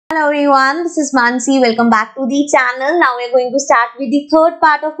Hello everyone, this is Mansi. Welcome back to the channel. Now we are going to start with the third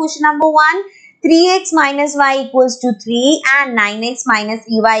part of question number 1. 3x minus y equals to 3 and 9x minus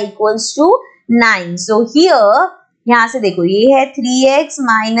ey equals to 9. So here, यहाँ से देखो ये है 3x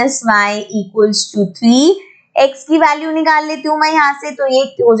minus y equals to 3. x की value निकाल लेती हूँ मैं यहाँ से, तो ये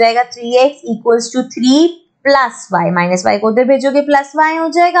हो जाएगा 3x equals to 3 plus y. Minus y को उधर भेजोगे प्लस y हो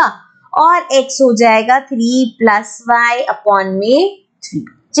जाएगा और x हो जाएगा 3 plus y अपॉन में 3.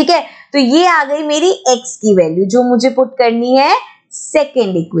 ठीक है, तो ये आ गई मेरी x की वैल्यू जो मुझे पुट करनी है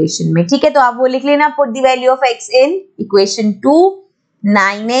सेकेंड इक्वेशन में. ठीक है, तो आप वो लिख लेना, put the value of x in equation 2.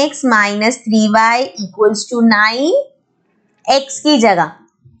 9x minus 3y equals to 9. x की जगह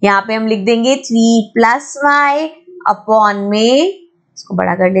यहाँ पे हम लिख देंगे 3 प्लस y अपॉन में, इसको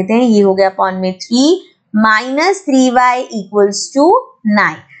बड़ा कर लेते हैं, ये हो गया अपॉन में 3 माइनस 3y इक्वल्स टू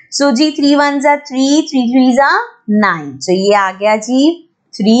 9. सो जी 3 1 जा 3, 3 3 जा 9. तो ये आ गया जी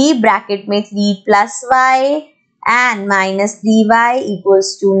 3 ब्रैकेट में 3 plus y and minus 3y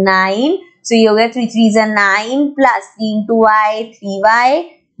equals to 9. सो ये हो गया 3 3 जा 9 plus 3 into y 3y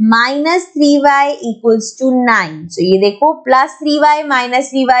minus 3y equals to 9. सो ये देखो प्लस 3y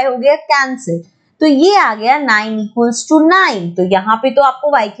माइनस 3y हो गया कैंसिल, तो ये आ गया 9 इक्वल्स टू 9. तो यहाँ पे तो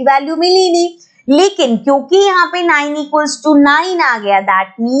आपको y की वैल्यू मिली नहीं, लेकिन क्योंकि यहाँ पे 9 इक्वल्स टू 9 आ गया,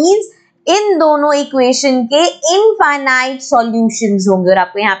 दैट मीन्स इन दोनों इक्वेशन के इनफाइनाइट सॉल्यूशंस होंगे और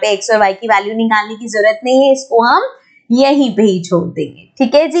आपको यहाँ पे x और y की वैल्यू निकालने की जरूरत नहीं है, इसको हम यहीं पे ही छोड़ देंगे.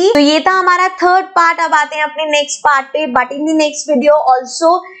 ठीक है जी, तो ये था हमारा थर्ड पार्ट. अब आते हैं अपने नेक्स्ट पार्ट पे. But in the next video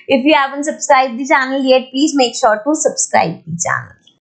also if you haven't subscribe the channel yet, please make sure to subscribe the channel.